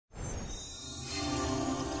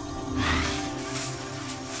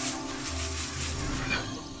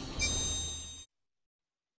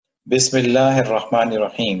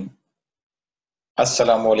Bismillahirrahmanirrahim.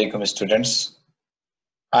 Assalamu alaikum students.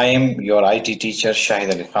 I am your IT teacher Shahid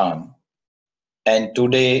Ali Khan, and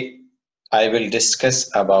today I will discuss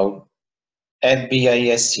about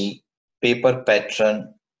FBISC paper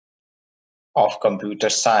pattern of computer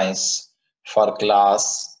science for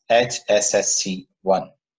class HSSC-I.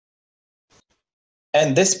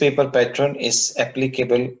 And this paper pattern is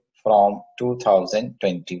applicable from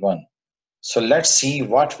 2021. So let's see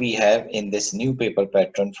what we have in this new paper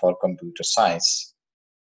pattern for computer science.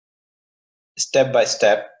 Step by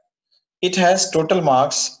step, it has total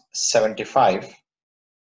marks 75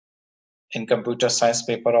 in computer science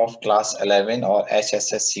paper of class 11 or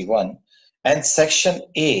HSSC-I, and section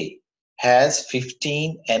A has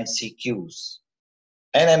 15 MCQs.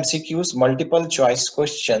 And MCQs, multiple choice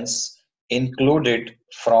questions included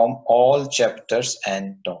from all chapters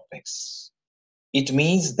and topics. It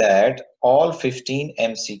means that all 15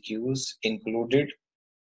 MCQs included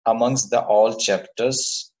amongst the all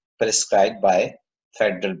chapters prescribed by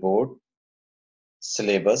Federal Board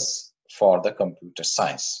syllabus for the computer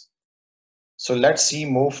science. So let's see,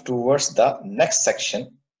 move towards the next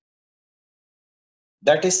section,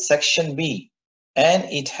 that is section B, and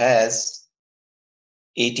it has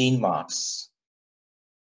 18 marks.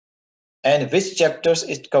 And which chapters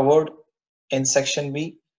it covered in section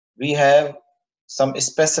B? We have some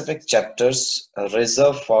specific chapters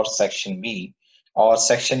reserved for section B, or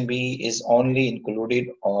section B is only included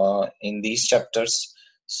in these chapters.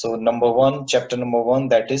 So chapter number one,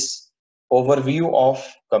 that is overview of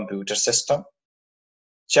computer system.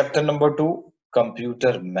 Chapter number 2,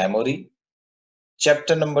 computer memory.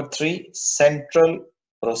 Chapter number 3, central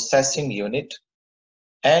processing unit.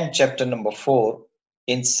 And chapter number 4,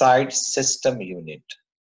 inside system unit.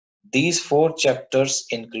 These 4 chapters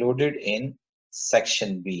included in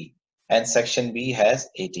section B, and section B has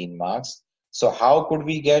 18 marks. So how could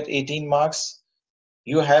we get 18 marks?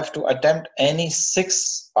 You have to attempt any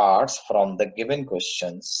 6 parts from the given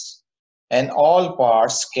questions, and all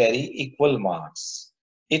parts carry equal marks.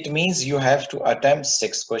 It means you have to attempt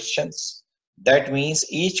 6 questions. That means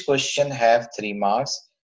each question have 3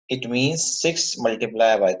 marks. It means 6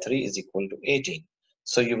 multiplied by 3 is equal to 18.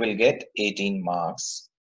 So you will get 18 marks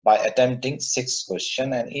by attempting 6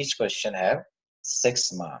 questions, and each question have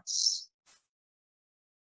 6 marks.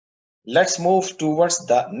 Let's move towards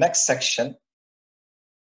the next section.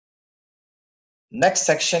 Next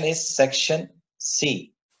section is section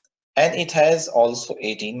C, and it has also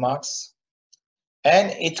 18 marks, and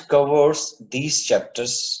it covers these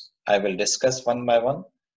chapters. I will discuss one by one.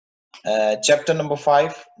 Chapter number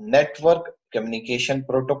 5, network communication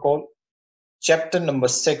protocol. Chapter number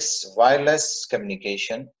 6, wireless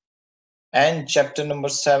communication. And chapter number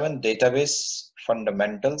 7, database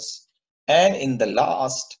fundamentals. And in the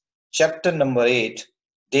last, chapter number 8,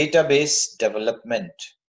 database development.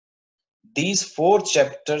 These 4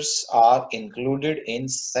 chapters are included in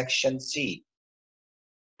section C,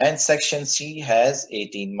 and section C has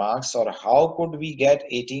 18 marks. Or how could we get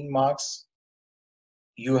 18 marks?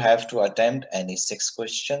 You have to attempt any 6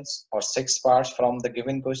 questions or 6 parts from the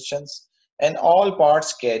given questions, and all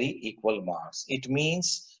parts carry equal marks. It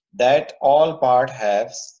means that all part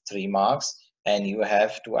have 3 marks, and you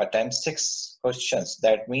have to attempt 6 questions.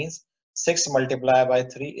 That means 6 multiplied by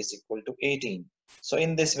 3 is equal to 18. So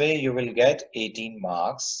in this way you will get 18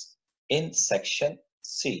 marks in section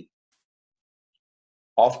C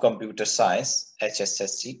of computer science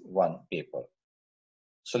HSSC-I paper.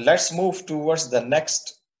 So let's move towards the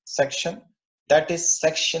next section, that is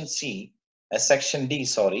section D,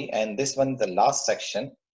 and this one the last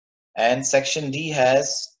section, and section D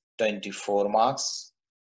has 24 marks.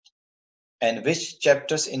 And which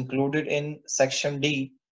chapters included in section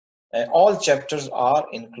D? All chapters are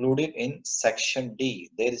included in section D.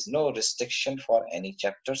 There is no restriction for any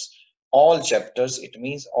chapters. All chapters, it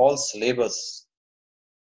means all syllabus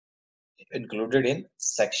included in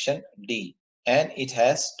section D, and it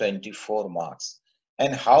has 24 marks.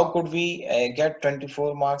 And how could we get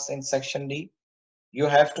 24 marks in section D? You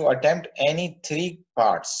have to attempt any 3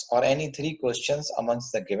 parts or any 3 questions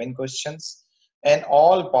amongst the given questions, and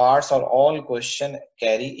all parts or all question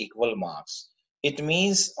carry equal marks. It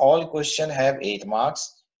means all question have 8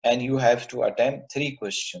 marks, and you have to attempt 3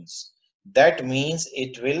 questions. That means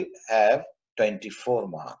it will have 24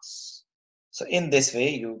 marks. So in this way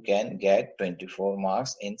you can get 24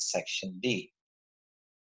 marks in section D.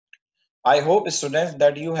 I hope, students,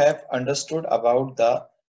 that you have understood about the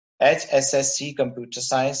HSSC Computer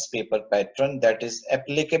Science paper pattern that is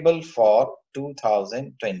applicable for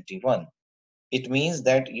 2021. It means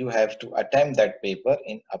that you have to attempt that paper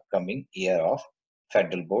in upcoming year of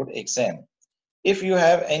Federal Board exam. If you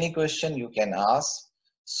have any question, you can ask.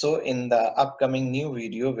 So in the upcoming new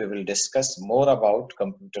video, we will discuss more about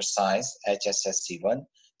computer science HSSC-1.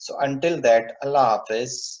 So until that, Allah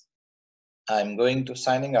Hafiz. I'm going to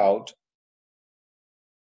signing out.